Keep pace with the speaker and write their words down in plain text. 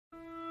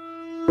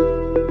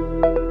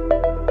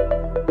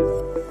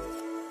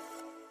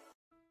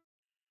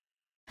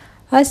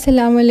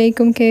Assalamu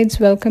alaikum kids,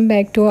 welcome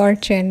back to our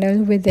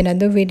channel with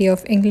another video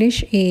of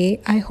English A.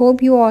 I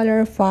hope you all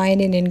are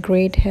fine and in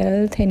great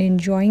health and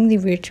enjoying the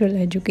virtual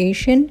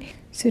education.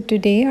 So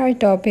today our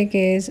topic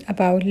is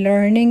about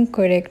learning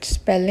correct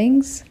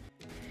spellings.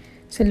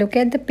 So look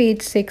at the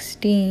page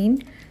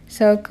 16.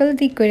 Circle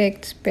the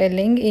correct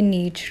spelling in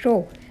each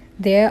row.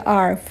 There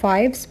are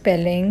 5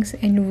 spellings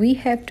and we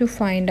have to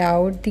find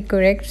out the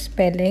correct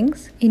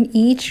spellings in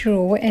each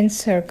row and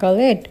circle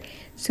it.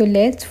 So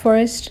let's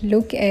first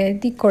look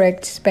at the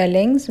correct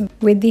spellings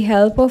with the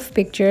help of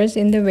pictures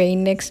in the very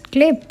next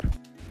clip.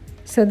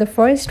 So the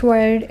first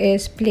word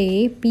is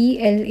play,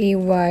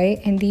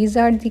 P-L-A-Y, and these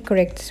are the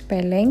correct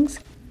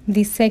spellings.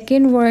 The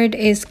second word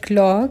is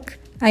clock.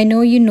 I know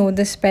you know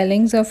the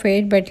spellings of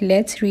it, but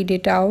let's read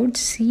it out.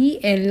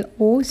 C-L-O-C-K,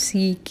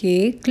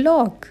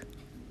 clock.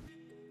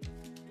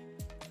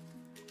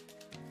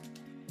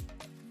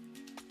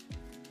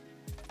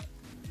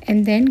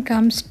 And then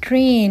comes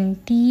train,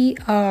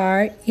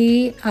 T-R-A-I-N,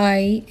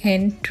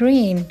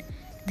 train.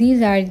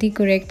 These are the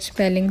correct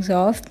spellings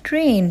of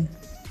train.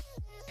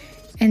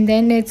 And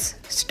then it's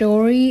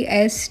story,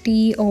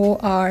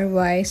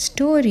 S-T-O-R-Y,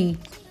 story.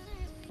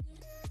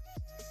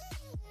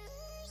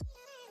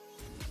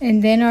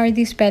 And then are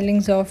the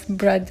spellings of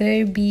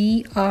brother,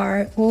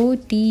 B-R-O-T-H-E-R,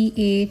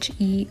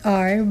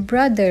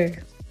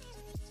 brother.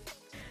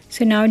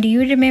 So now do you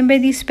remember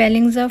the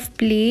spellings of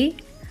play?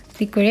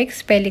 The correct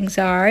spellings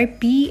are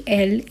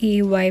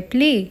P-L-A-Y,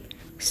 play.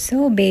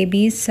 So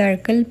babies,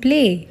 circle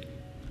play.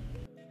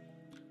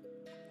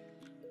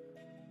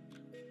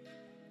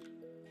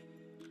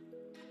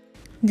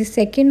 The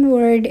second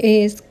word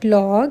is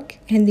clock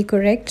and the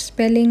correct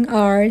spelling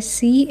are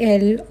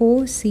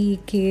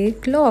C-L-O-C-K,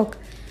 clock.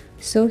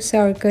 So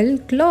circle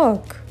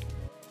clock.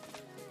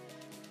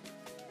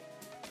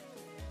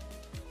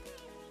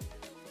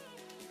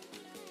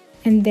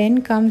 And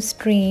then comes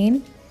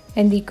train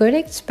and the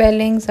correct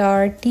spellings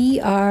are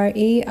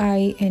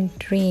T-R-A-I-N,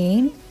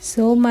 train.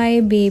 So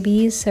my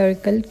baby,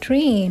 circle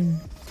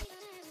train.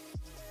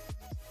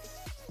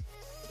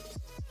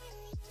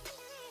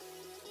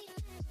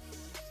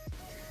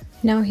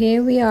 Now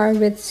here we are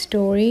with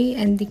story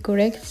and the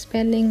correct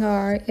spelling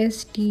are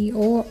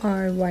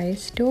S-T-O-R-Y,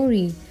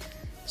 story.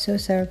 So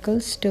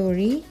circle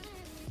story.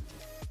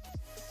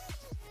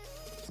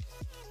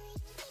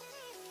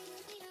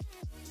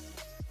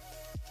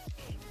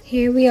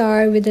 Here we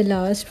are with the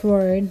last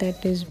word,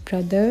 that is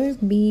brother,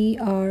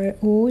 B-R-O-T-H-E-R,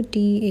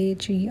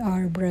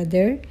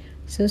 brother.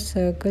 So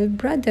circle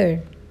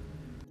brother.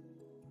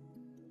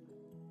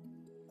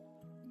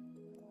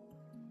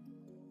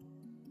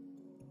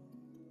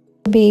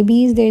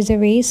 Babies, there is a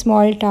very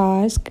small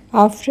task.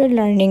 After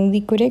learning the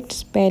correct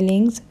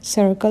spellings,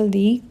 circle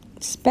the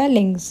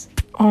spellings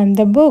on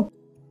the book.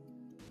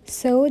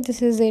 So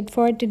this is it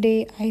for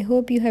today. I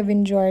hope you have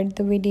enjoyed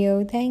the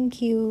video.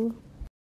 Thank you.